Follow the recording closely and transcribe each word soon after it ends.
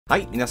は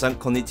い、皆さん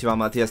こんにちは、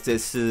マティアスで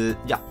す。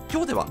いや、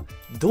今日では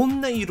ど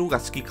んな色が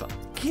好きか。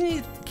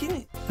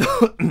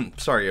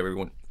Sorry,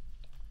 everyone.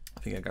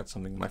 I think I got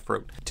something in my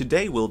throat.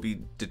 Today we'll be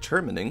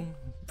determining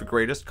the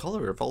greatest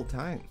color of all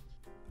time.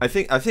 I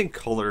think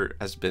color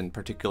has been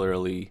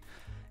particularly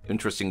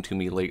interesting to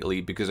me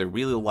lately because I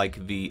really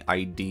like the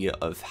idea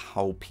of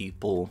how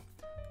people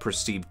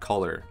perceive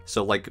color.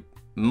 So like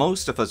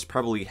most of us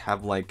probably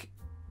have like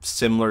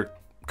similar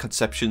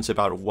conceptions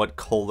about what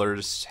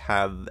colors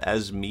have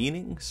as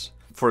meanings.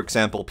 For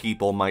example,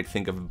 people might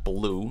think of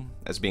blue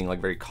as being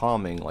like very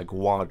calming, like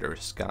water,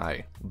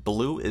 sky.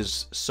 Blue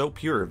is so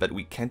pure that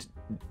we can't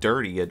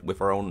dirty it with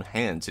our own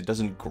hands. It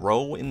doesn't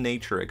grow in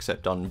nature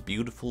except on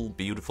beautiful,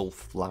 beautiful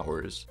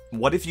flowers.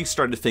 What if you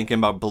started thinking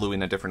about blue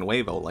in a different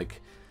way though,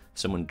 like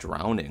someone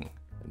drowning,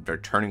 they're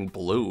turning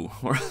blue,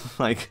 or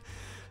like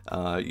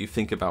you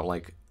think about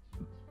like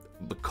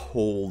the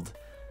cold,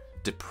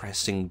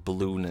 depressing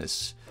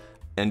blueness.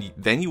 And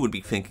then you would be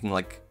thinking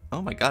like,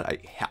 oh my god,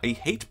 I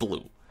hate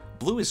blue.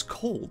 Blue is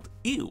cold.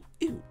 Ew,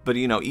 ew. But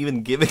you know,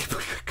 even giving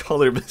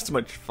color this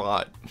much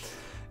thought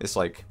is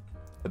like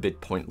a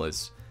bit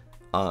pointless.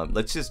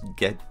 Let's just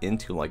get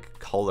into like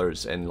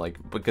colors and like,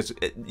 because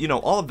you know,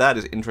 all of that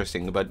is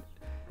interesting, but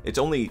it's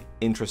only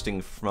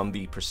interesting from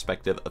the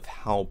perspective of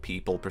how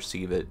people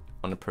perceive it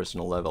on a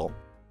personal level.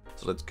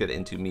 So let's get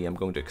into me. I'm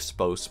going to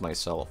expose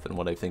myself and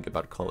what I think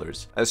about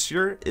colors.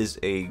 Azure is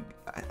I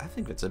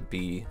think that's a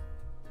B.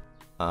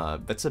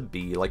 That's a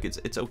B. Like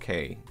it's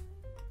okay.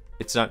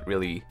 It's not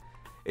really.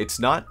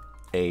 It's not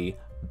a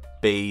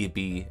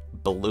baby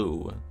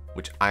blue,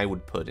 which I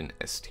would put in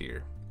S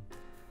tier.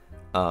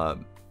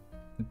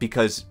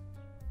 Because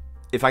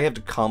if I had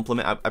to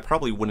compliment, I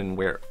probably wouldn't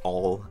wear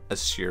all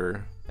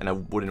Azure, and I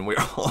wouldn't wear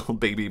all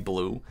baby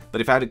blue.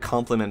 But if I had to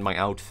compliment my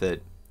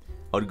outfit,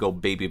 I would go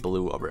baby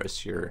blue over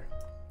Azure.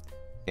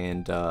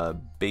 And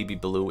baby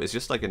blue is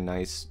just like a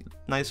nice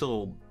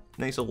little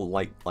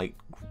light,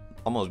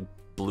 almost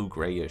blue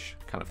grayish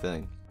kind of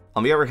thing.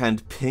 On the other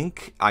hand,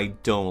 pink, I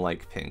don't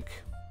like pink.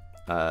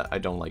 I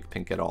don't like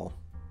pink at all.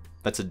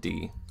 That's a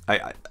D.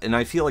 And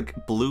I feel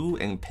like blue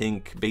and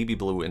pink, baby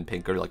blue and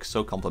pink are like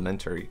so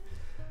complementary.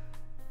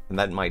 And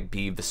that might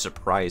be the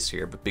surprise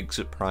here, the big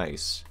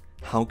surprise.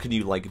 How can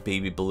you like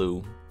baby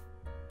blue,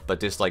 but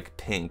dislike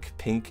pink?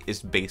 Pink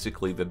is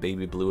basically the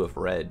baby blue of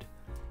red.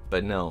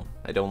 But no,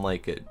 I don't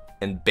like it.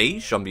 And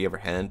beige, on the other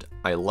hand,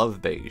 I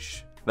love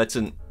beige. That's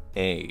an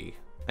A,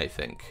 I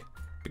think.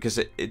 Because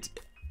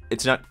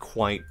it's not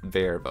quite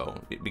there though,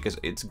 because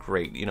it's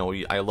great. You know,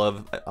 I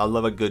love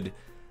a good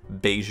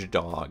beige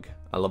dog.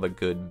 I love a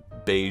good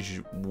beige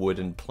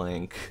wooden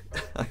plank.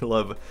 I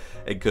love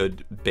a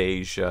good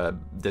beige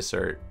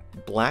dessert.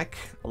 Black,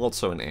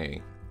 also an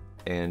A,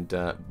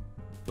 and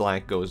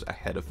black goes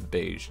ahead of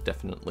beige,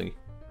 definitely.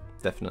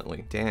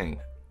 Dang,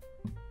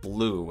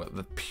 blue,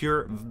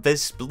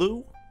 this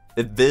blue.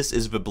 If this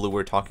is the blue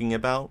we're talking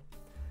about,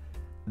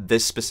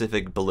 this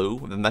specific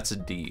blue, then that's a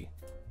D.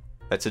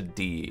 That's a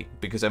D,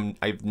 because I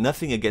have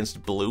nothing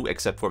against blue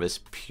except for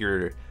this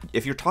pure.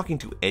 If you're talking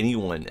to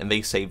anyone and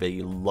they say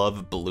they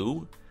love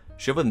blue,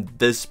 show them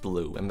this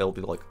blue and they'll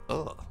be like,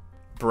 ugh.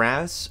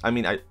 Brass, I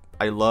mean,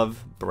 I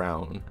love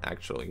brown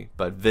actually,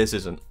 but this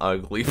is an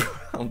ugly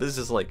brown. This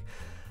is like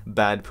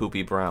bad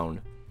poopy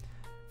brown.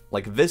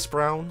 Like this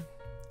brown,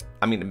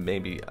 I mean,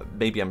 maybe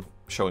I'm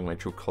showing my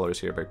true colors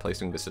here by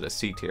placing this at a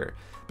C tier,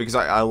 because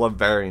I love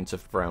variants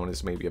of brown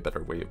is maybe a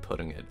better way of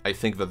putting it. I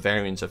think the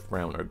variants of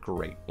brown are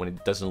great when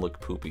it doesn't look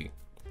poopy,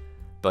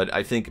 but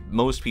I think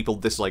most people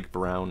dislike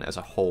brown as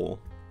a whole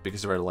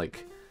because they're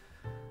like,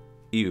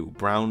 ew,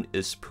 brown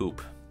is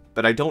poop.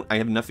 But I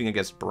have nothing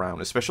against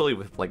brown, especially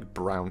with like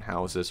brown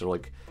houses or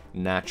like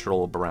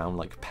natural brown,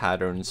 like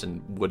patterns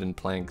and wooden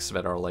planks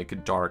that are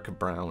like dark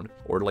brown,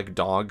 or like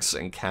dogs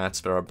and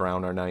cats that are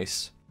brown are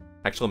nice.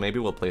 Actually, maybe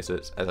we'll place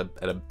it at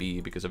a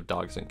B because of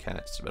dogs and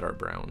cats that are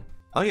brown.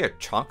 Oh yeah,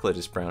 chocolate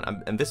is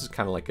brown, and this is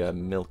kind of like a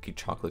milky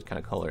chocolate kind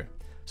of color.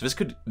 So this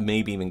could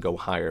maybe even go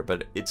higher,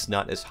 but it's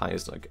not as high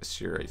as like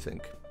Azure, I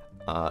think.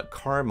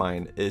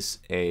 Carmine is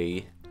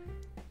a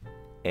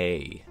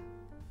A,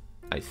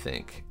 I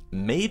think.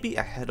 Maybe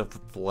ahead of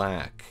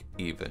black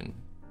even,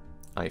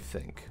 I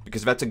think.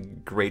 Because that's a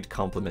great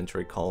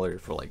complementary color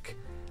for like,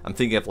 I'm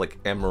thinking of like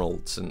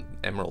emeralds, and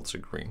emeralds are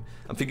green.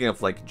 I'm thinking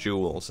of like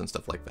jewels and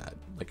stuff like that,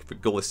 like for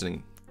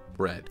glistening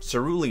red.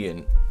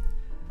 Cerulean,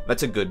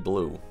 that's a good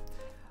blue.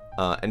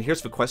 And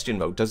here's the question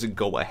though, does it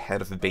go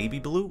ahead of baby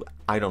blue?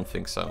 I don't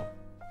think so.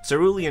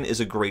 Cerulean is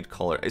a great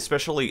color,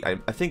 especially, I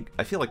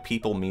feel like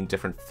people mean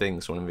different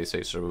things when they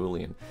say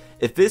cerulean.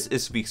 If this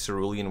is the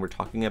cerulean we're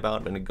talking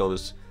about, and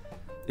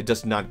it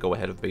does not go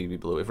ahead of baby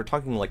blue. If we're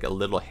talking like a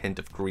little hint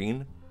of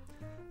green,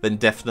 then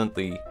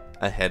definitely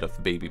ahead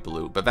of baby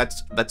blue. But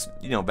that's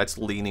you know, that's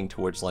leaning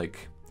towards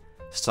like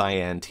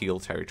cyan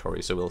teal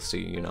territory, so we'll see,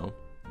 you know.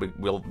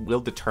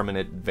 We'll determine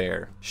it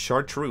there.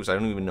 Chartreuse, I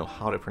don't even know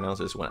how to pronounce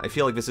this one. I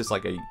feel like this is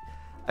like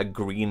a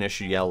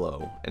greenish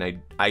yellow,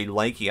 and I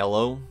like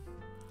yellow.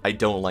 I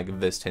don't like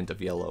this tint of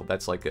yellow.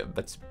 That's like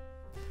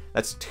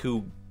that's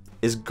too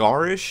Is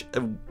garish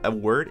a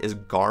word? Is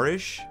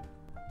garish?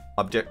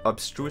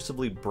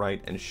 Obtrusively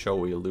bright and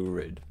showy,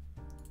 lurid.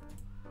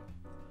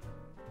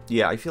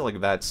 Yeah, I feel like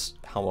that's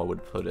how I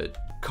would put it.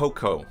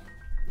 Cocoa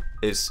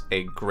is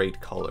a great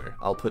color.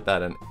 I'll put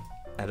that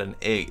at an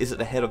A. Is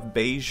it ahead of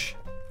beige?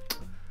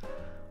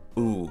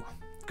 Ooh,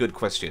 good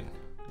question.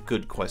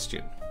 Good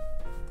question.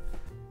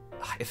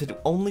 If it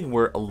only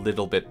were a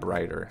little bit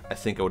brighter, I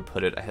think I would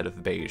put it ahead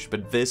of beige.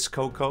 But this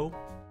cocoa,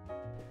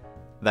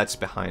 that's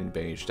behind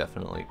beige,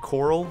 definitely.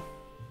 Coral,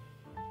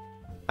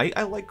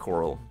 I like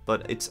coral,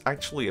 but it's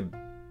actually a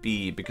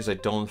B because I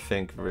don't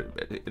think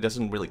it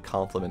doesn't really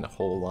complement a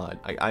whole lot.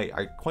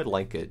 I quite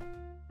like it,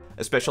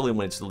 especially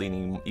when it's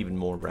leaning even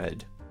more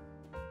red.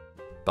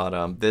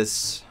 But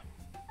this,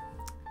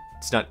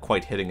 it's not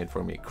quite hitting it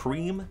for me.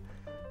 Cream,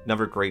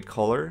 another great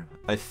color.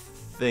 I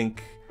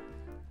think.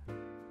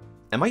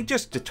 Am I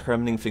just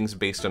determining things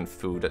based on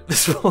food at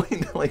this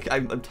point? Like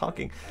I'm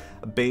talking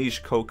beige,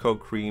 cocoa,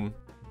 cream.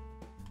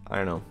 I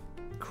don't know.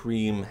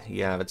 Cream,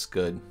 yeah, that's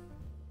good.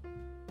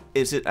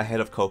 Is it ahead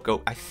of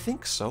cocoa? I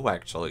think so,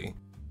 actually.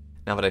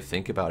 Now that I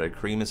think about it,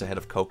 cream is ahead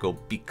of cocoa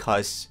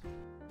because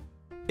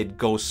it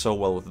goes so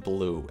well with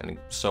blue and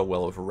so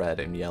well with red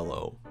and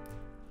yellow.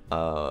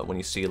 When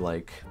you see,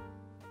 like,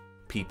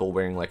 people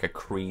wearing, like, a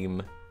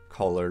cream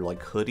color,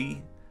 like,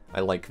 hoodie,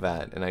 I like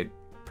that, and I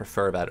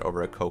prefer that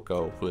over a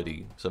cocoa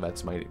hoodie. So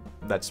that's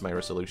my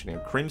resolution here.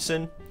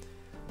 Crimson,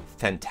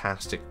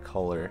 fantastic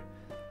color.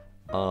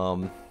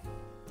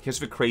 Here's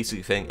the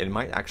crazy thing, it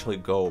might actually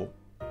go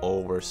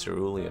over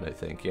cerulean, I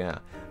think, yeah.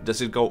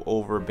 Does it go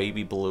over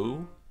baby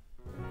blue?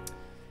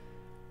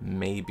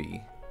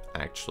 Maybe,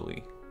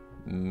 actually.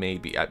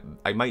 Maybe.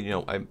 I might, you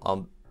know,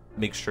 I'll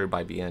make sure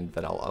by the end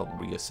that I'll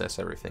reassess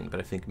everything,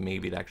 but I think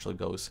maybe it actually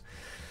goes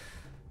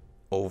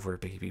over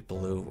baby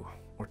blue.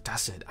 Or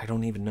does it? I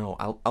don't even know.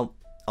 I'll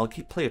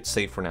play it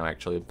safe for now,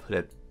 actually, and put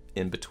it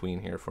in between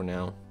here for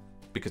now.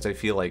 Because I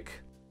feel like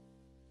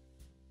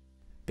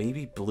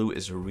baby blue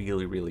is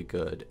really, really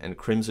good, and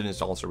crimson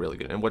is also really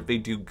good. And what they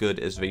do good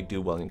is they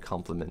do well in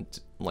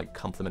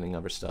complementing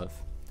other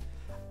stuff.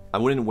 I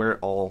wouldn't wear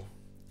all,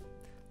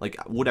 like,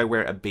 would I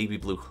wear a baby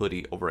blue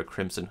hoodie over a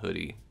crimson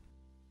hoodie?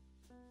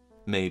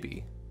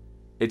 Maybe.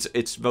 It's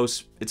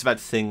that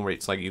thing where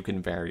it's like you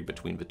can vary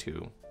between the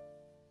two.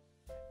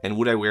 And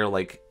would I wear,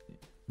 like,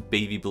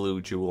 baby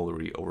blue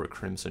jewelry over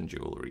crimson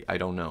jewelry? I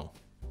don't know.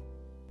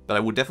 But I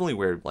would definitely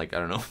wear, like, I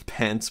don't know,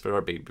 pants that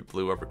are baby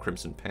blue over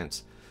crimson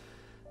pants.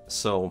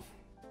 So,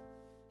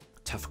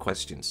 tough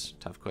questions,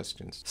 tough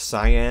questions.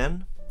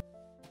 Cyan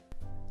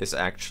is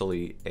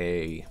actually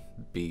a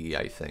B,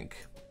 I think.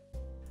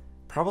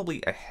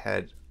 Probably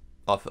ahead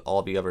of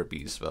all the other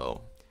Bs,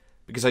 though.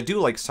 Because I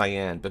do like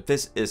cyan, but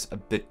this is a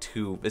bit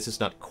too... This is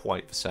not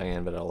quite the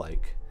cyan that I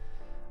like.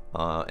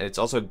 And it's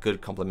also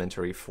good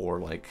complementary for,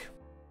 like...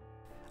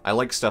 I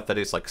like stuff that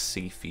is, like,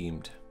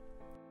 sea-themed.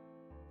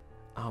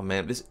 Oh,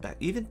 man,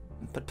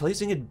 but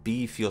placing it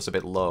B feels a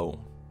bit low,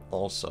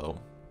 also.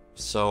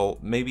 So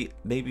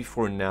maybe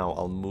for now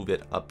I'll move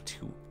it up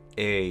to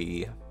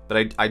A,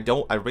 but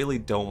I really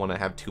don't want to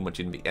have too much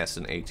in the S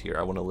and A tier.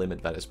 I want to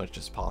limit that as much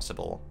as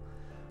possible,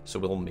 so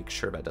we'll make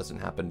sure that doesn't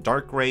happen.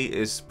 Dark gray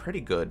is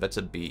pretty good. That's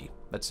a B.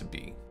 That's a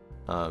B.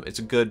 It's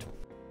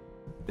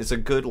a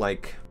good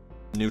like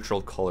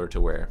neutral color to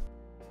wear.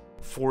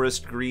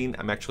 Forest green.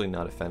 I'm actually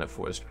not a fan of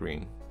forest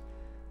green.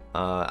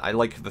 I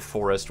like the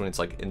forest when it's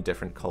like in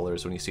different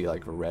colors, when you see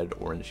like red,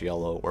 orange,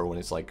 yellow, or when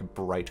it's like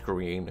bright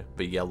green,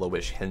 the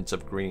yellowish hints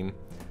of green.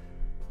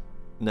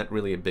 Not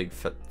really a big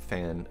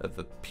fan of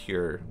the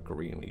pure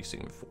green you see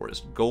in the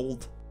forest.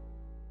 Gold,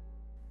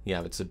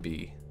 yeah, it's a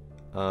B.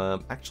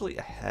 Actually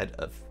ahead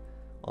of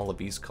all of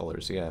these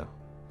colors, yeah.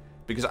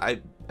 Because I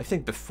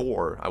think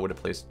before I would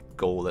have placed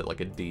gold at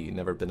like a D.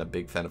 Never been a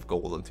big fan of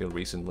gold until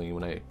recently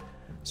when I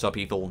saw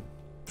people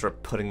sort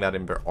of putting that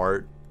in their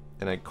art.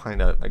 And I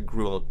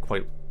grew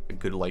quite a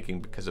good liking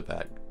because of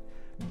that.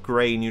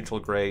 Gray, neutral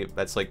gray,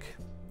 that's like,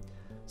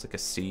 it's like a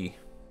C.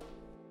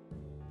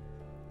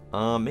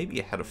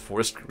 Maybe ahead of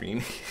forest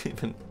green,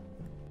 even.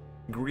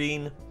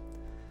 Green.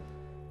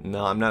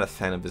 No, I'm not a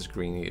fan of this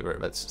green either.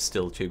 That's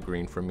still too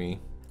green for me.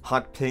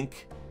 Hot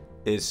pink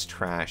is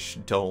trash.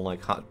 Don't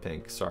like hot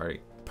pink,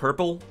 sorry.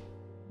 Purple.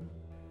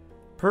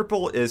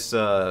 Purple is,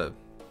 I'm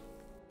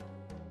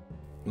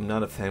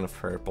not a fan of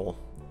purple.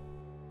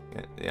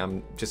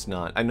 I'm just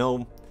not. I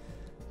know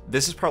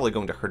this is probably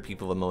going to hurt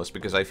people the most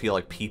because I feel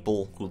like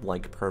people who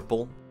like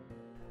purple,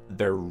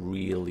 they're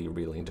really,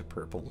 really into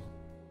purple.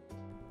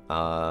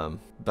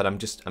 But I'm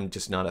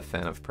just not a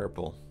fan of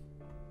purple.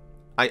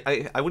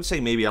 I would say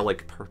maybe I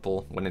like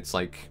purple when it's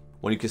like,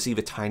 when you can see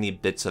the tiny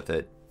bits of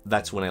it.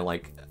 That's when I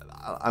like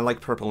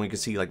purple when you can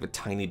see like the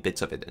tiny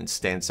bits of it and it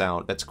stands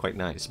out. That's quite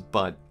nice,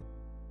 but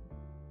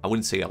I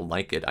wouldn't say I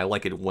like it. I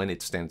like it when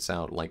it stands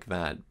out like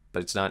that,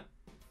 but it's not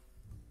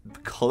the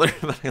color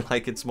that I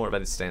like, it's more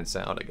that it stands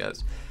out, I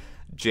guess.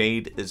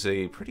 Jade is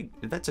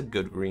that's a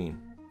good green.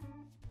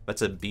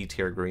 That's a B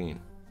tier green.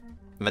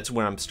 And that's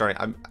where I'm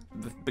starting.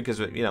 Because,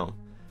 you know,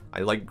 I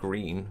like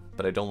green,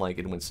 but I don't like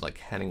it when it's like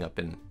heading up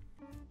in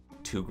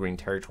 2 green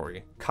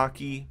territory.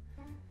 Khaki,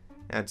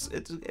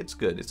 it's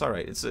good. It's all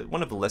right. It's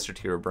one of the lesser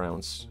tier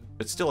browns.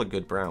 It's still a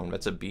good brown.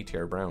 That's a B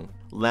tier brown.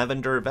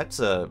 Lavender, that's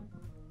a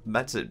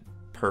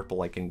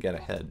purple I can get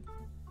ahead.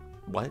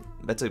 What?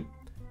 That's a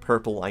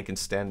purple I can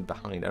stand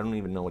behind. I don't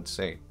even know what to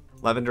say.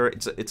 Lavender,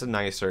 it's a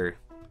nicer,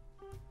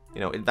 you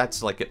know,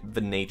 that's like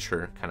the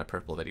nature kind of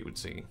purple that you would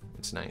see.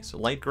 It's nice.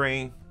 Light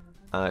gray,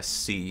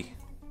 C.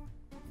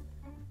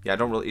 Yeah, I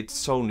don't really, it's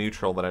so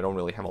neutral that I don't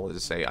really have a lot to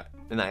say.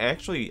 And I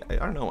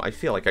don't know, I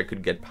feel like I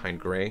could get behind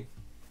gray.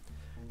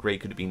 Gray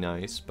could be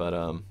nice,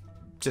 but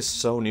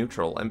just so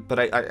neutral. But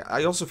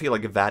I also feel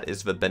like that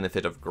is the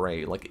benefit of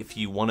gray. Like, if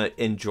you want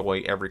to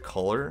enjoy every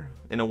color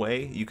in a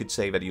way, you could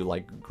say that you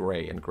like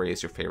gray, and gray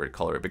is your favorite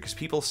color. Because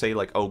people say,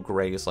 like, oh,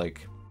 gray is,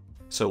 like,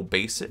 so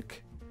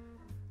basic.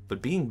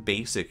 But being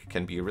basic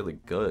can be really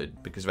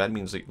good, because that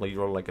means that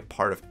you're, like, a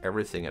part of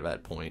everything at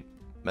that point.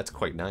 That's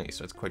quite nice.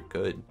 That's quite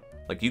good.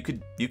 Like, you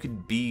could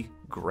be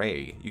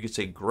gray. You could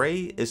say,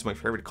 gray is my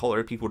favorite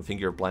color. People would think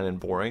you're bland and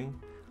boring.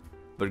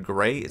 But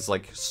gray is,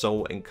 like,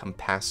 so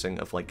encompassing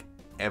of, like,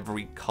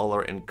 every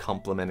color and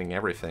complementing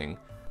everything.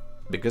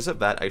 Because of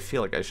that, I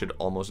feel like I should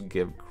almost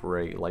give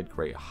gray, light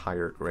gray, a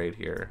higher grade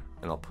here.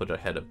 And I'll put it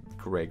ahead of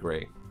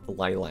gray.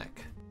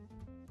 Lilac.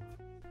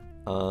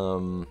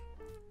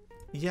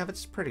 Yeah,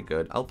 that's pretty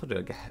good. I'll put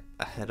it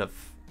ahead of,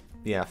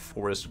 yeah,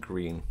 forest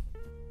green.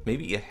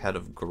 Maybe ahead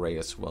of gray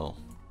as well.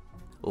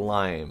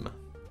 Lime.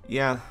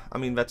 Yeah, I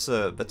mean, that's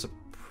a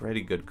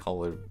pretty good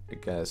color, I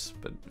guess,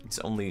 but it's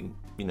only,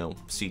 you know,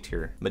 C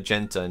tier.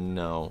 Magenta,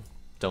 no.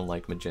 Don't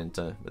like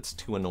magenta. That's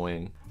too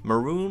annoying.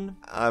 Maroon,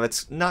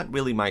 that's not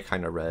really my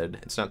kind of red.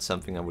 It's not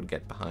something I would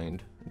get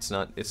behind. It's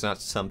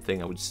not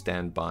something I would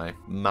stand by.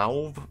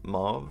 Mauve?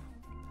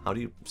 How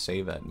do you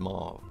say that?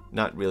 Mauve.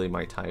 Not really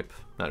my type.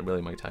 Not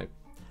really my type.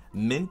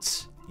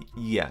 Mint?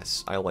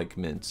 Yes, I like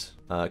mint.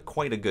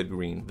 Quite a good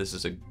green. This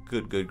is a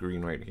good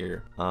green right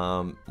here.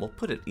 We'll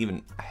put it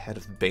even ahead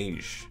of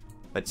beige.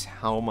 That's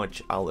how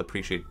much I'll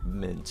appreciate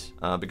mint.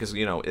 Because,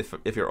 you know,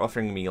 if you're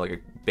offering me like a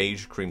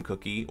beige cream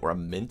cookie or a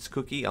mint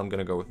cookie, I'm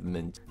gonna go with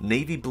mint.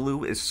 Navy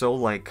blue is so,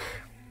 like,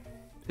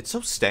 it's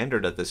so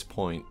standard at this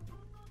point.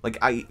 Like,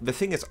 the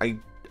thing is, I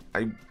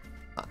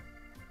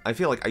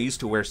feel like I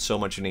used to wear so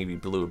much navy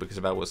blue because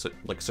that was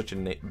like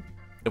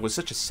it was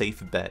such a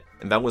safe bet,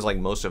 and that was like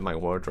most of my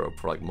wardrobe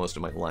for like most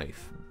of my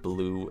life.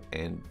 Blue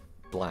and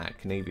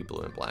black, navy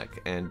blue and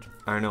black, and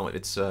I don't know,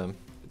 it's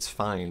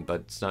fine,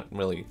 but it's not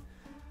really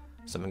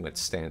something that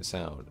stands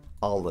out.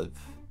 Olive.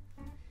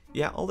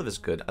 Yeah, olive is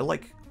good. I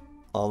like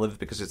olive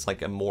because it's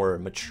like a more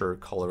mature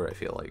color, I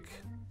feel like.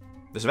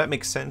 Does that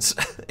make sense?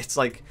 It's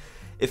like,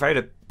 if I had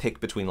to pick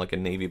between like a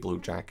navy blue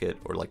jacket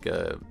or like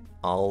a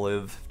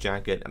olive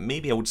jacket,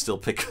 maybe I would still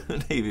pick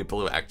navy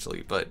blue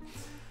actually, but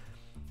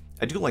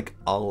I do like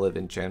olive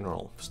in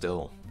general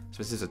still. So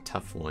this is a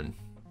tough one.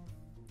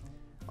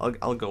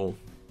 I'll go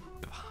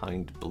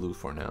behind blue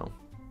for now.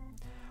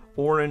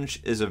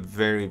 Orange is a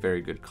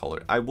very good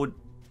color.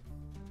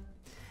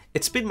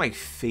 It's been my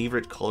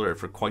favorite color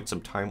for quite some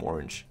time,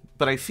 orange.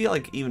 But I feel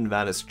like even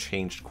that has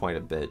changed quite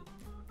a bit.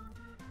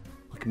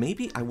 Like,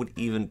 maybe I would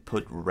even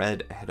put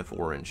red ahead of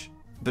orange.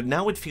 But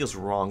now it feels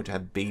wrong to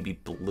have baby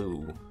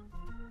blue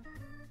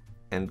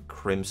and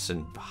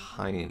crimson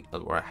behind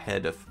or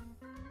ahead of...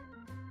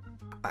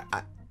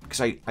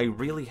 Because I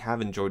really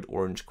have enjoyed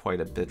orange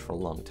quite a bit for a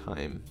long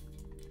time.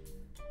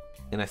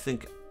 And I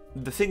think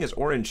the thing is,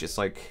 orange is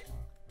like...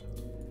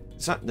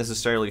 It's not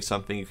necessarily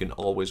something you can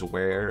always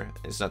wear.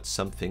 It's not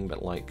something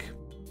that, like,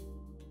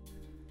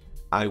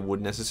 I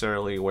would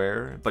necessarily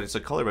wear, but it's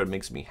a color that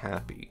makes me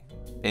happy.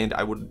 And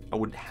I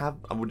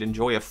would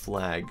enjoy a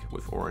flag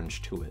with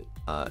orange to it.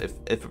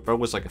 If there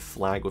was like a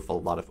flag with a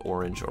lot of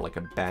orange or like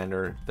a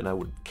banner, then I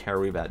would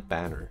carry that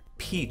banner.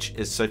 Peach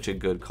is such a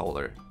good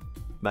color.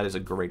 That is a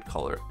great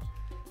color.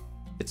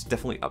 It's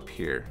definitely up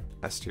here,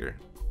 S tier.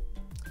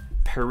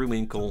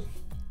 Periwinkle,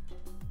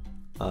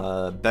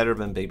 better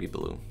than baby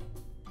blue.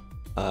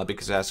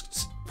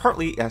 Because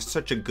partly it has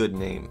such a good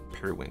name,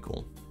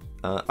 periwinkle.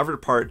 Other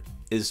part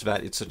is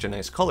that it's such a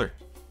nice color.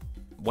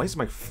 Why is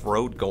my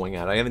throat going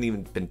out? I haven't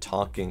even been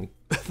talking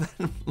that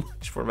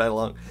much for that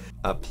long.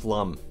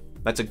 Plum,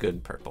 that's a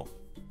good purple.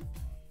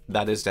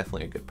 That is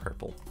definitely a good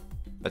purple.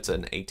 That's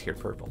an A tier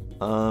purple.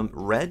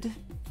 Red?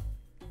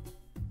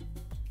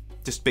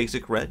 Just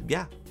basic red?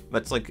 Yeah,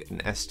 that's like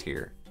an S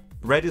tier.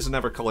 Red is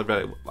another color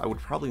that I would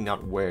probably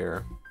not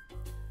wear,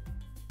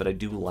 but I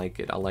do like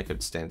it. I like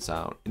it stands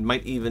out. It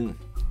might even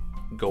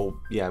go,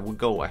 yeah, it would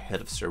go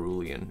ahead of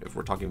cerulean if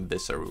we're talking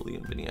this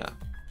cerulean, then yeah.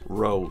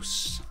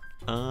 Rose.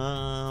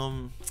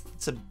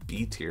 It's a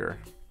B tier,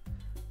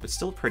 but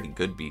still a pretty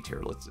good B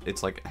tier.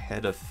 It's like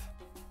ahead of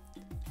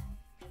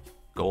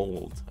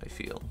gold, I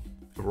feel.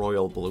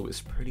 Royal blue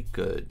is pretty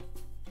good,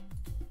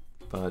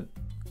 but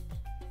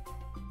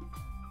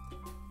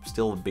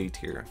still a B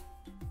tier.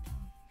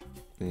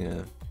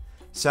 Yeah.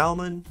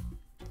 Salmon.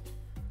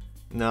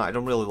 No, I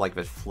don't really like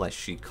that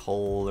fleshy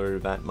color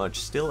that much.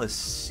 Still a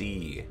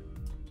C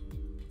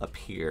up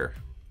here.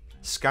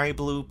 Sky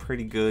blue,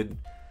 pretty good,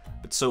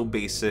 but so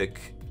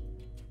basic.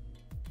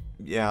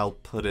 Yeah, I'll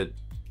put it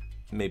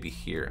maybe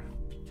here.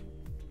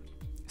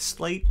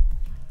 Slate.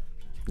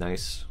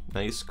 Nice.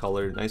 Nice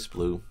color, nice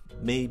blue.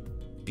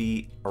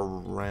 Maybe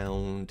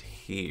around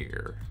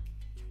here.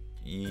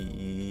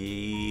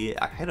 Yeah,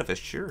 ahead of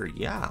Azure.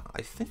 Yeah,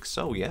 I think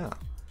so, yeah.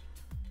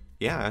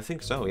 Yeah, I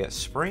think so, yeah.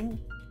 Spring?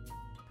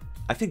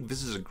 I think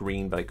this is a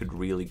green, but I could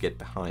really get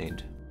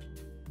behind.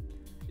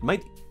 It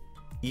might...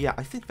 Yeah,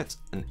 I think that's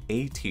an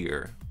A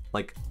tier.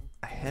 Like,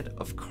 ahead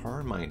of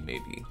Carmine,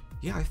 maybe.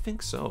 Yeah, I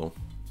think so.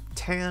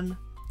 Tan.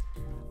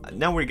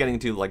 Now we're getting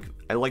to, like,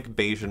 I like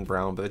beige and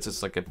brown, but it's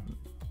just like a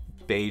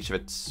beige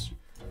that's...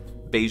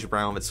 Beige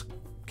brown, it's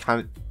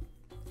kind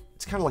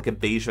of like a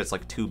beige that's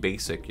like too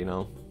basic, you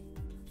know?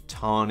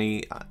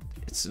 Tawny,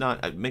 it's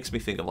not, it makes me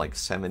think of like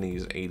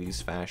 70s,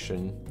 80s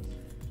fashion.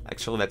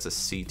 Actually, that's a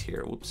C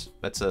tier, whoops.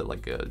 That's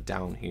like a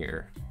down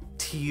here.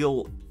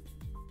 Teal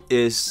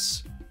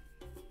is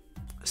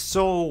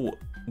so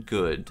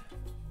good,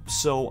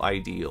 so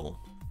ideal,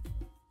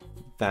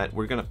 that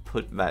we're gonna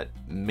put that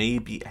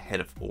maybe ahead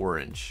of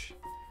orange.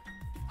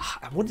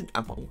 I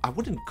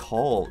wouldn't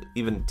call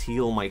even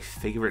teal my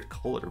favorite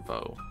color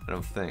though, I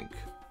don't think.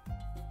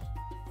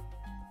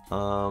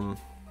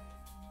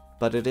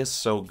 But it is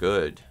so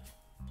good.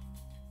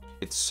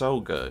 It's so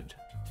good.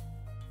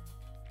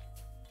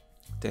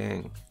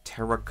 Dang,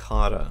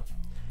 terracotta.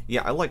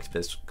 Yeah, I like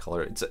this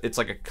color. It's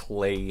like a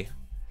clay.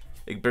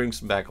 It brings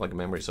back like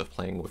memories of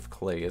playing with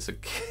clay as a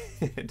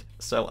kid.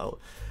 So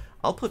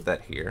I'll put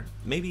that here.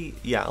 Maybe,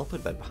 yeah, I'll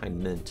put that behind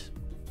mint.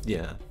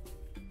 Yeah.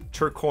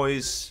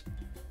 Turquoise.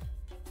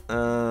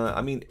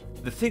 I mean,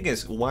 the thing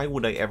is, why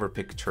would I ever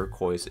pick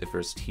turquoise if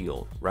there's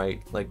teal,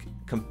 right? Like,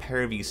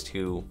 compare these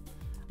two.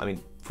 I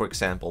mean, for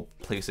example,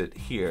 place it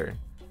here.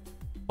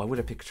 Why would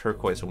I pick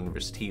turquoise when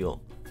there's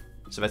teal?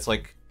 So that's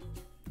like,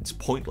 it's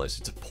pointless.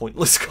 It's a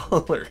pointless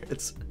color.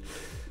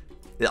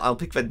 I'll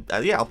pick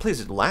that, yeah, I'll place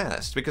it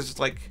last, because it's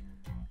like,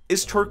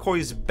 is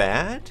turquoise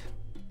bad?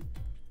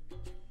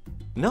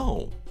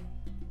 No.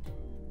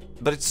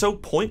 But it's so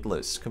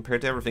pointless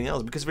compared to everything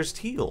else, because there's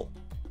teal.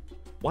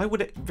 Why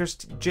would it, there's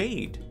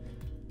jade,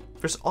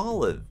 there's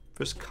olive,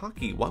 there's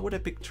khaki. Why would I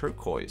pick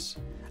turquoise?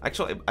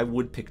 Actually, I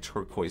would pick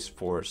turquoise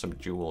for some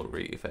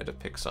jewelry if I had to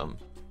pick some.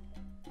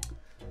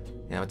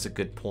 Yeah, that's a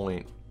good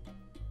point.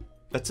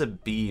 That's a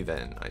B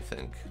then, I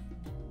think.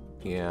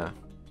 Yeah.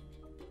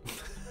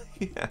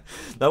 Yeah,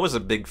 that was a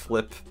big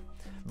flip.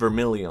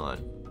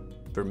 Vermilion.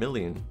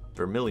 Vermilion.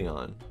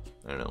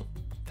 I don't know.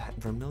 That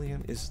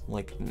vermilion is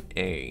like an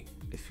A,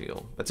 I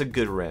feel. That's a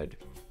good red.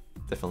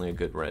 Definitely a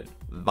good red.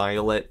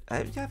 Violet.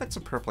 Yeah, that's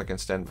a purple I can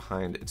stand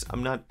behind.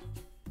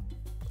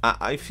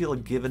 I feel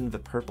like given the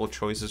purple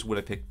choices, would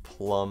I pick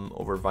plum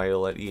over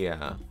violet?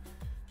 Yeah.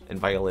 And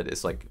violet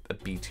is like a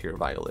B tier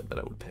violet that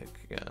I would pick.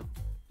 Yeah.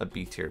 A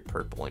B tier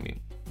purple, I mean.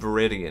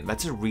 Viridian.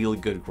 That's a really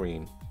good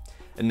green.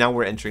 And now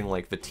we're entering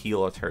like the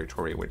teal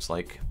territory, which is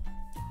like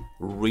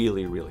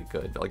really, really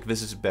good. Like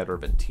this is better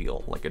than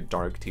teal. Like a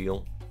dark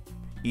teal.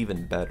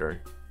 Even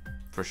better.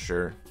 For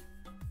sure.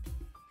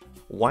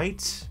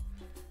 White?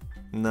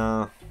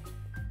 Nah.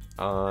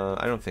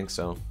 I don't think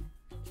so.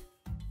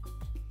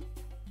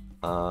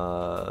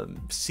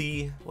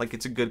 C, like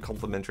it's a good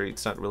complementary.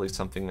 It's not really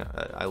something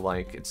I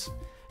like. It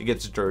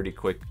gets dirty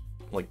quick,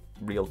 like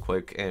real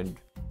quick, and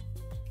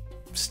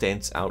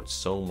stands out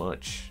so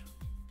much.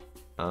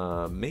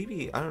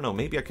 Maybe, I don't know,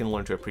 maybe I can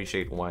learn to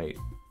appreciate white.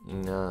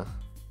 Nah,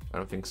 I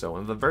don't think so.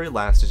 And the very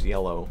last is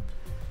yellow.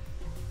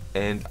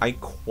 And I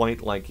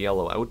quite like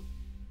yellow. I would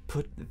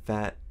put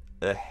that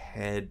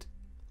ahead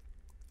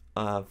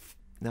of,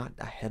 not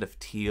ahead of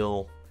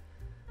teal.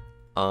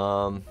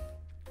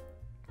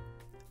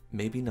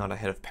 Maybe not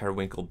ahead of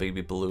Periwinkle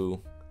Baby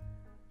Blue,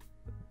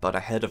 but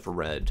ahead of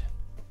red.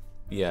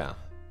 Yeah.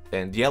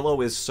 And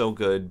yellow is so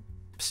good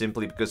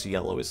simply because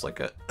yellow is like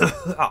a...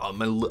 I'm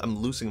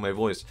losing my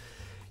voice.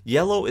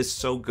 Yellow is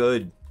so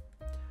good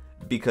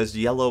because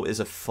yellow is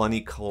a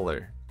funny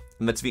color.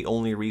 And that's the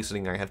only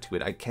reasoning I have to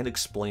it. I can't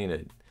explain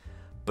it.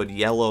 But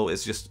yellow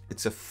is just...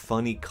 It's a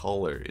funny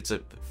color. It's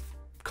a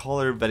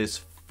color that is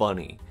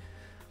funny.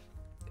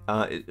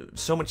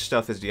 So much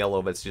stuff is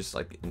yellow that's just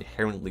like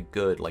inherently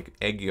good, like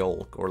egg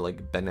yolk or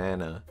like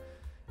banana,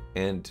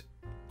 and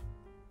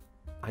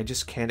I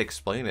just can't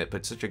explain it.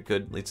 But it's such a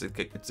good, it's a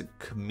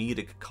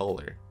comedic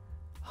color.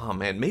 Oh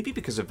man, maybe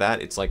because of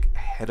that, it's like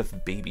ahead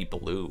of baby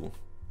blue.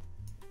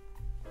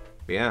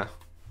 Yeah.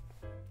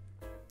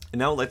 And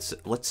now let's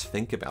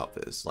think about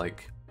this.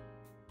 Like,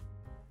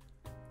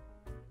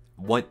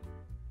 what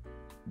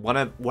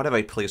have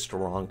I placed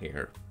wrong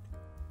here?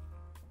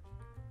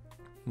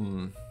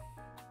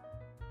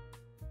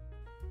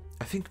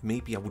 I think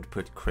maybe I would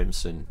put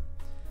crimson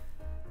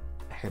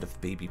ahead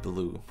of baby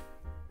blue.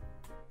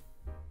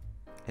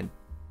 And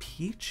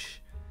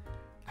peach?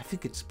 I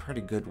think it's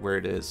pretty good where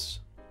it is.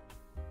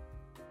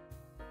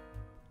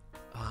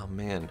 Oh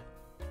man.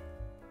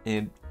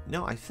 And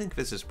no, I think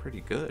this is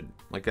pretty good.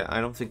 Like, I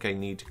don't think I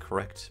need to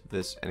correct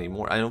this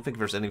anymore. I don't think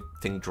there's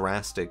anything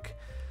drastic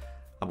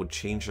I would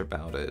change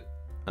about it.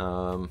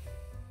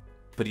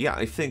 But yeah,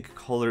 I think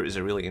color is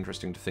really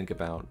interesting to think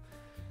about.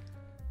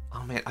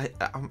 Oh man,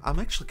 I'm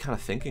actually kind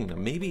of thinking that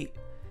maybe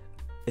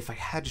if I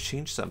had to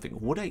change something,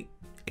 would I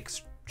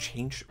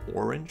exchange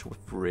orange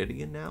with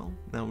Viridian now?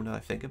 Now when I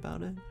think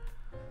about it,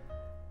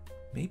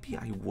 maybe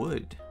I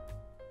would.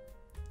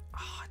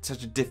 Oh, it's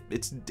such a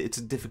it's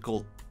a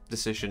difficult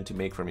decision to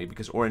make for me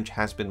because orange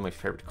has been my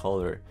favorite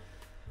color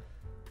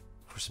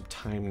for some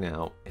time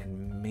now,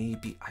 and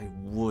maybe I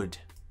would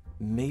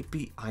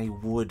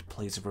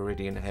place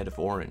Viridian ahead of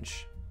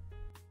orange.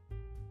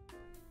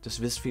 Does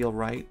this feel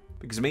right?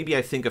 Because maybe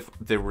I think of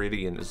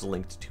Viridian is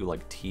linked to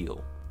like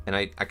teal, and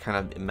I kind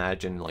of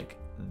imagine like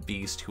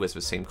these two as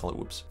the same color.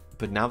 Whoops.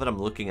 But now that I'm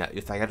looking at,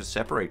 if I had to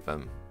separate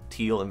them,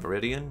 teal and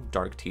Viridian,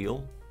 dark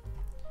teal,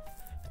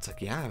 it's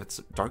like, yeah, it's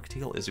dark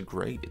teal is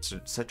great. It's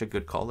such a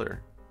good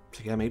color.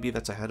 So yeah, maybe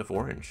that's ahead of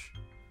orange.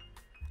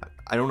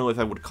 I don't know if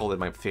I would call it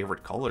my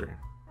favorite color,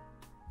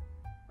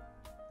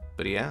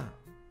 but yeah,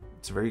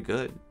 it's very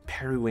good.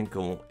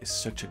 Periwinkle is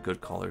such a good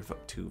color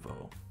too,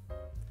 though.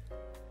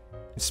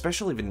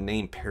 Especially the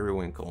name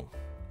Periwinkle.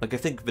 Like, I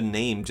think the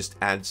name just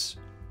adds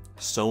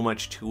so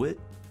much to it,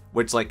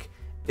 where it's like,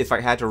 if I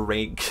had to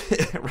rank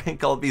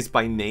rank all these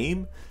by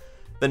name,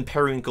 then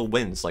Periwinkle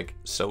wins, like,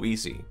 so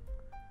easy.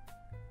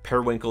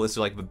 Periwinkle is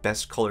like the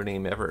best color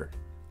name ever.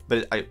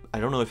 But I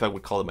don't know if I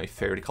would call it my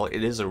favorite color.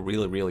 It is a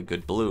really, really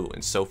good blue,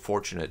 and so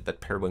fortunate that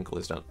Periwinkle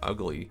is not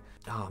ugly.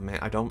 Oh man,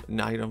 I don't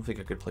think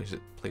I could place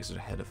it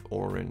ahead of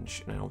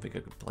orange, and I don't think I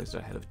could place it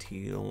ahead of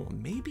teal.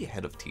 Maybe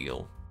ahead of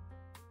teal.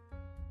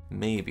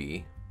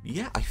 Maybe.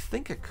 Yeah, I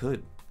think I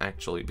could,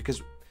 actually,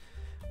 because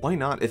why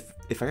not?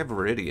 If I have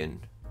Viridian,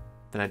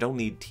 then I don't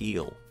need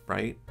teal,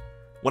 right?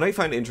 What I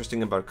find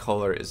interesting about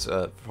color is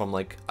from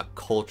like a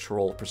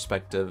cultural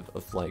perspective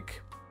of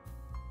like,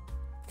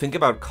 think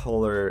about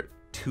color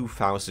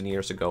 2,000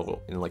 years ago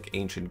in like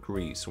ancient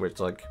Greece, where it's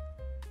like,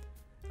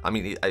 I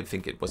mean, I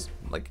think it was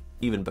like,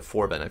 even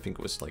before then, I think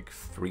it was like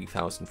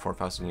 3,000,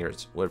 4,000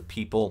 years, where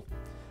people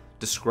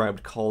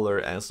described color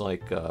as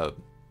like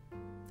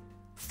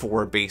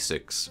 4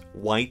 basics: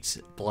 white,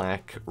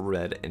 black,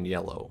 red, and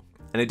yellow.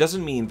 And it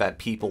doesn't mean that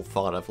people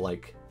thought of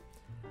like,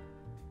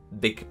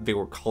 they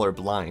were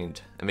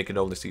colorblind and they could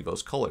only see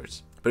those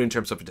colors. But in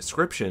terms of a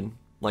description,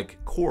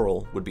 like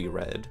coral would be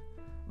red,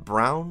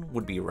 brown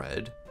would be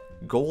red,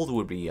 gold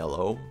would be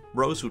yellow,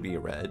 rose would be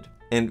red.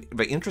 And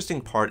the interesting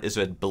part is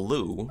that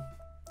blue,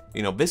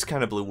 you know, this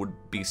kind of blue would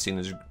be seen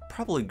as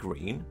probably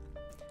green,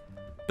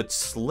 but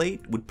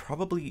slate would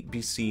probably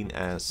be seen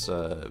as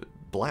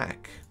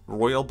black,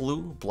 royal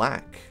blue,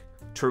 black,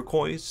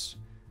 turquoise,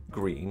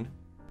 green,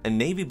 and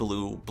navy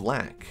blue,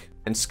 black,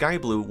 and sky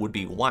blue would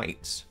be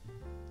white.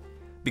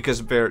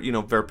 Because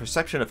their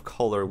perception of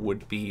color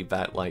would be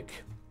that like,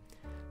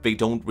 they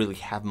don't really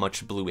have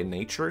much blue in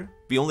nature.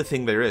 The only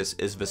thing there is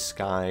the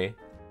sky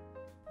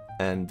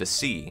and the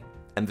sea.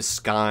 And the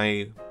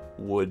sky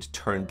would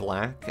turn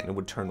black and it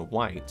would turn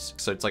white.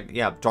 So it's like,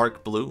 yeah,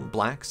 dark blue,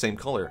 black, same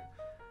color.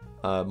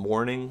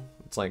 Morning,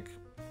 it's like,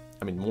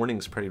 I mean,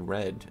 morning's pretty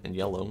red and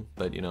yellow,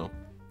 but you know,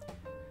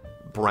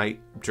 bright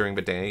during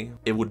the day,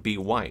 it would be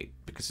white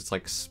because it's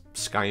like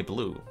sky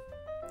blue.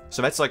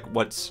 So that's like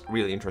what's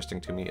really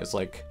interesting to me is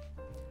like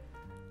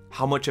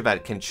how much of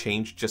that can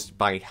change just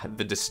by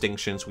the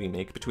distinctions we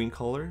make between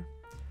color.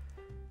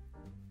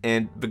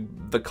 And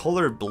the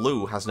color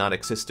blue has not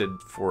existed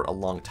for a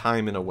long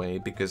time in a way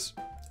because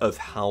of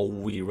how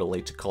we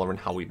relate to color and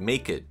how we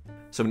make it.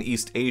 So in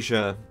East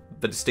Asia,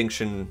 the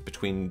distinction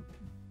between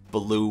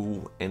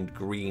blue and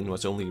green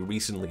was only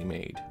recently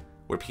made,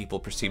 where people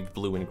perceived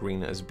blue and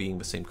green as being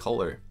the same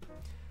color.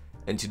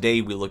 And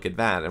today we look at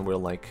that and we're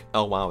like,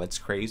 oh wow, that's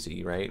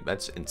crazy, right?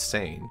 That's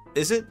insane.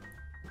 Is it?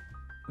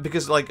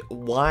 Because like,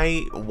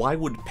 why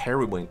would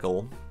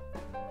periwinkle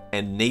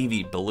and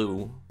navy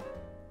blue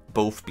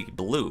both be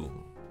blue,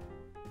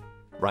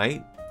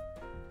 right?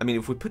 I mean,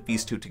 if we put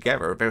these two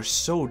together, they're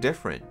so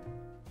different.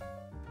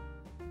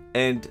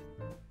 And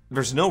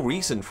there's no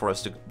reason for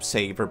us to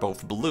say they're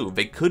both blue.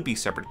 They could be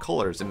separate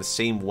colors in the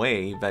same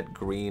way that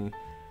green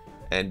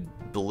and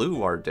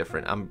blue are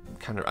different. I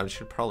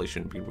probably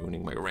shouldn't be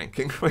ruining my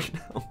ranking right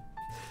now.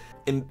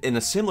 In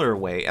a similar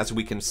way as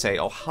we can say,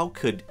 oh, how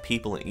could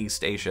people in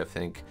East Asia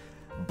think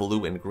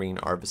blue and green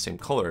are the same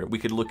color? We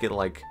could look at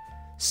like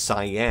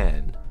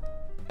cyan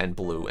and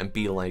blue and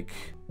be like,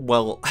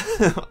 well,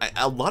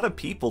 a lot of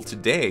people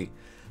today,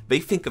 they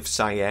think of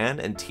cyan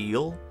and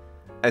teal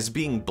as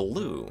being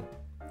blue.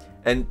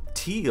 And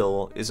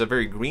teal is a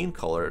very green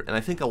color, and I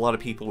think a lot of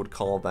people would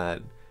call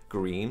that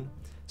green.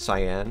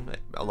 Cyan,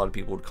 a lot of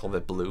people would call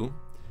that blue.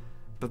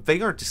 But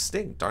they are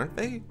distinct, aren't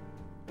they?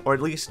 Or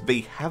at least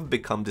they have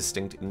become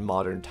distinct in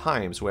modern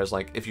times, whereas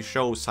like if you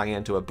show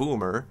cyan to a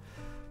boomer,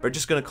 they're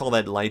just gonna call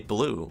that light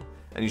blue.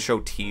 And you show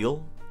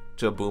teal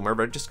to a boomer,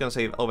 they're just gonna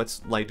say, oh,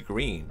 that's light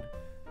green.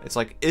 It's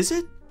like, is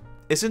it?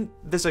 Isn't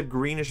this a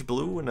greenish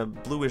blue and a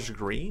bluish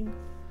green?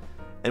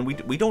 And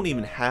we don't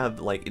even have,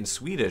 like in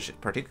Swedish in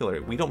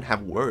particular, we don't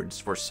have words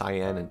for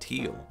cyan and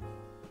teal.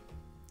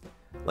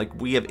 Like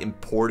we have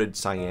imported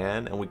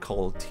cyan and we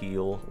call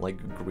teal like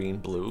green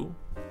blue.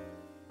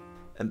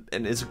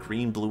 And is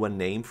green blue a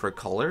name for a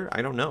color?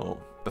 I don't know.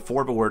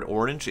 Before the word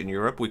orange in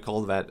Europe, we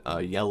call that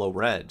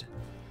yellow-red.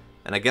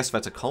 And I guess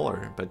that's a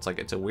color, but it's like,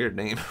 it's a weird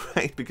name,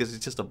 right? Because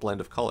it's just a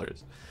blend of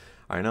colors.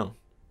 I know.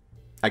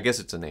 I guess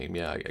it's a name,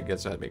 yeah. I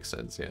guess that makes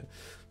sense, yeah.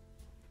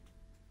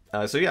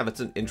 So yeah, that's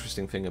an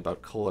interesting thing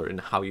about color and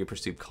how you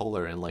perceive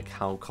color and like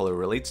how color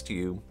relates to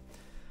you.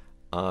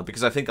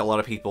 Because I think a lot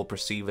of people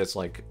perceive as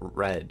like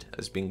red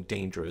as being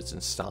dangerous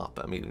and stop.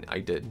 I mean, I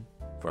did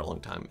for a long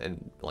time.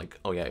 And like,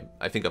 oh yeah,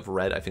 I think of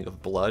red, I think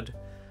of blood.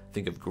 I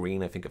think of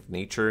green, I think of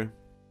nature.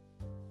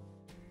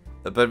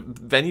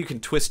 But then you can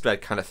twist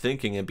that kind of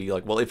thinking and be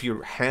like, well, if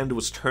your hand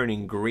was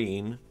turning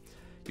green,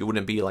 you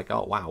wouldn't be like,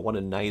 oh wow, what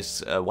a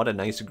nice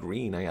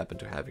green I happen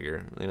to have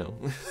here, you know.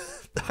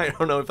 I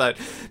don't know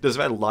if does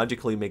that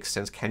logically make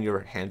sense. Can your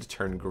hand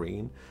turn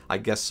green? I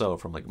guess so,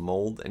 from like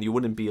mold. And you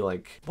wouldn't be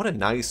like, what a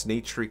nice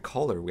naturey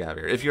color we have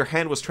here. If your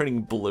hand was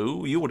turning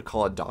blue, you would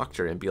call a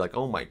doctor and be like,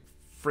 oh my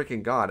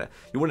freaking god.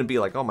 You wouldn't be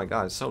like, oh my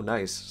god, it's so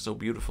nice, so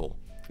beautiful.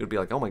 You would be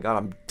like, oh my god,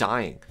 I'm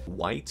dying.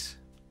 White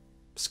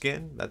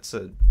skin, that's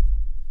a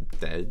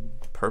dead.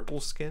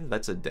 Purple skin,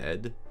 that's a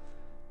dead.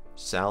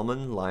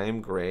 Salmon,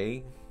 lime,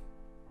 gray,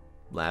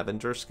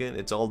 lavender skin,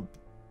 it's all,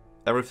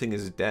 everything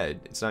is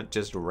dead. It's not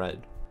just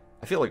red.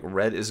 I feel like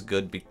red is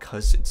good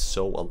because it's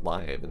so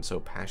alive and so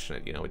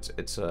passionate, you know.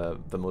 It's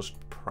the most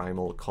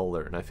primal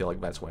color, and I feel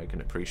like that's why I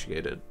can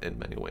appreciate it in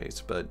many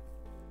ways. But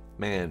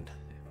man,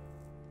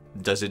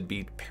 does it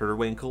beat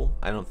periwinkle?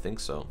 I don't think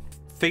so.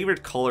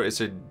 Favorite color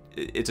is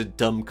it's a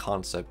dumb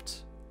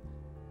concept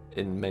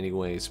in many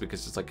ways,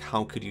 because it's like,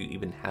 how could you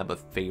even have a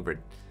favorite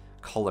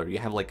color? You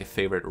have like a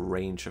favorite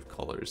range of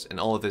colors, and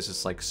all of this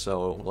is like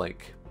so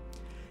like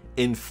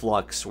in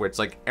flux, where it's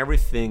like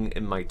everything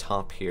in my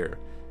top here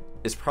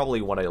is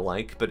probably what I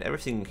like, but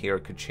everything here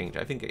could change.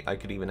 I think I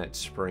could even add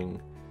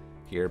spring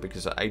here,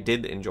 because I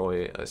did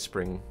enjoy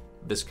spring,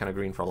 this kind of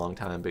green, for a long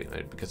time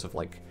because of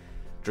like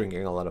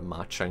drinking a lot of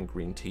matcha and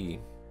green tea.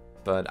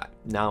 But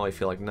now I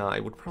feel like, nah, I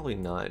would probably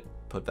not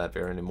put that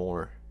there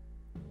anymore.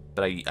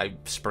 But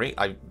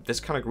this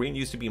kind of green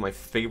used to be my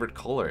favorite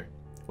color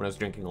when I was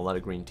drinking a lot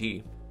of green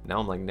tea. Now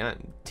I'm like, nah,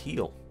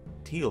 teal,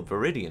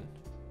 viridian.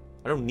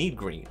 I don't need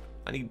green.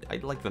 I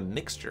like the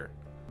mixture.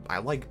 I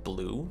like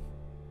blue.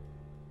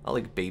 I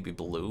like baby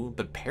blue,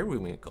 but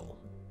periwinkle,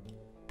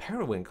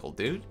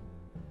 dude.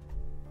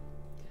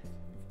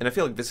 And I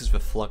feel like this is the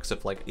flux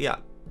of like, yeah,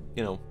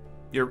 you know,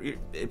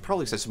 it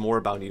probably says more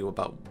about you,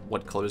 about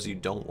what colors you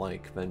don't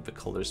like, than the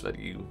colors that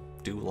you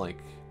do like.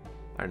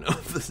 I don't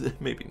know,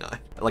 maybe not.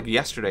 Like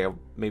yesterday,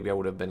 maybe I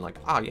would have been like,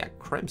 oh yeah,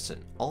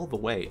 crimson, all the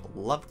way,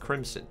 love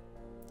crimson.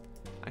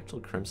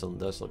 Actually, crimson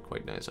does look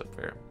quite nice up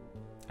there.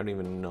 I don't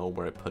even know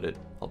where I put it.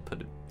 I'll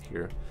put it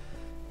here.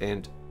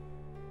 And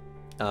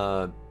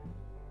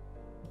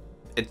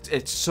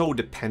it's so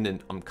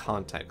dependent on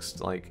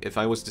context. Like if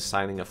I was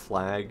designing a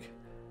flag,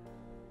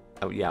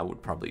 I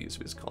would probably use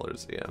these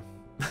colors, yeah.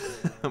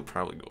 I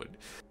probably would.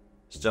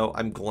 So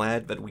I'm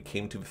glad that we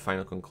came to the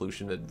final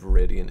conclusion that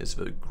Viridian is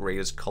the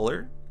greatest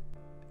color,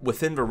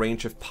 within the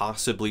range of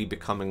possibly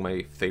becoming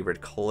my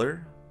favorite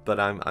color. But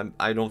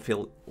I don't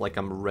feel like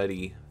I'm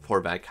ready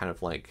for that kind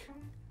of like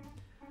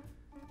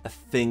a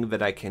thing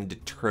that I can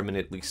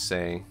determinately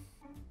say.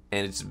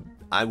 And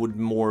I would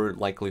more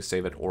likely say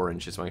that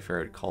orange is my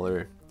favorite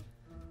color.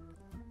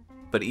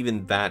 But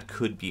even that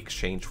could be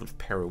exchanged with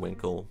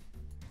periwinkle,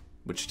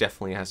 which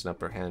definitely has an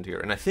upper hand here.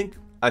 And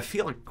I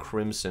feel like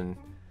crimson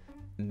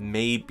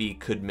maybe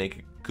could make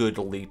a good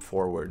leap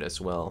forward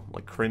as well.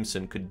 Like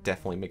crimson could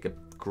definitely make a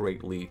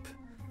great leap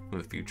in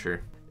the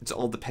future. It's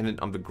all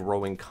dependent on the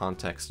growing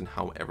context and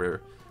how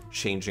ever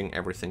changing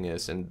everything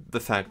is, and the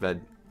fact that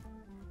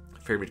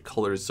favorite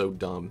color is so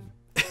dumb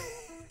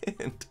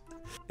and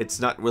it's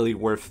not really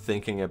worth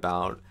thinking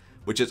about,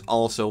 which is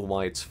also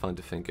why it's fun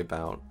to think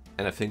about.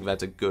 And I think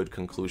that's a good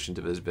conclusion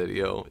to this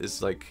video,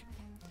 is like,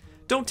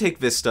 don't take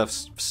this stuff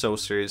so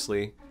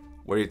seriously,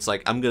 where it's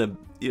like, I'm gonna,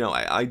 you know,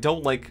 I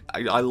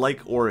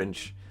like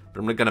orange, but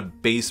I'm not gonna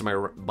base my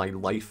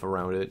life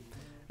around it.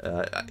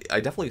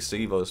 I definitely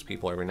see those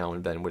people every now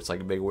and then, where it's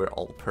like they wear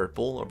all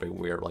purple, or they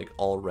wear like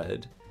all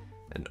red,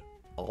 and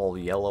all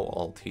yellow,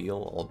 all teal,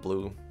 all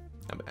blue.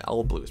 I mean,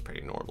 all blue is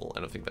pretty normal. I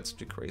don't think that's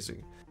too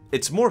crazy.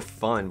 It's more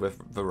fun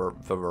with the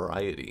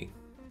variety,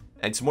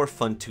 and it's more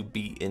fun to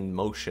be in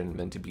motion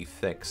than to be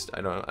fixed. I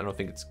don't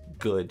think it's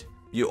good.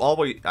 You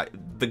always,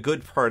 the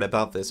good part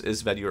about this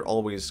is that you're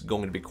always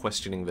going to be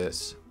questioning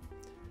this,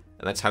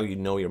 and that's how you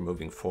know you're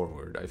moving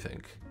forward, I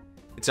think.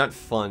 It's not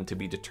fun to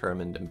be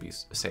determined and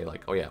say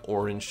like, oh yeah,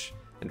 orange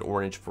and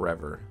orange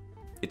forever.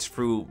 It's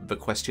through the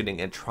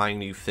questioning and trying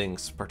new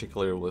things,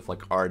 particularly with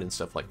like art and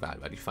stuff like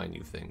that you find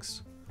new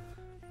things.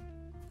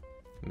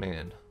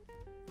 Man,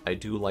 I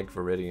do like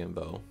Viridian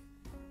though.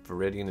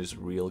 Viridian is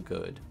real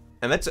good.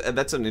 And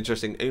that's an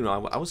interesting, you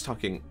know, I was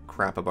talking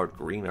crap about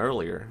green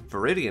earlier.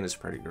 Viridian is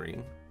pretty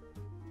green.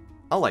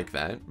 I like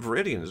that.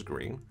 Viridian is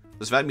green.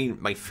 Does that mean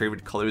my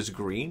favorite color is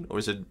green, or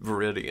is it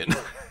Viridian?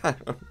 I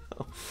don't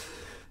know.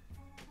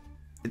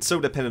 It's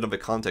so dependent on the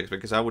context,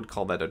 because I would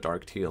call that a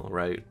dark teal,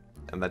 right?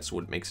 And that's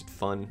what makes it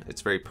fun.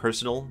 It's very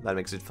personal, that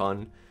makes it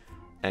fun.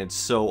 and it's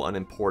so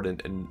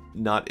unimportant and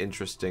not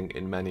interesting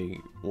in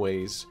many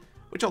ways,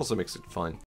 which also makes it fun.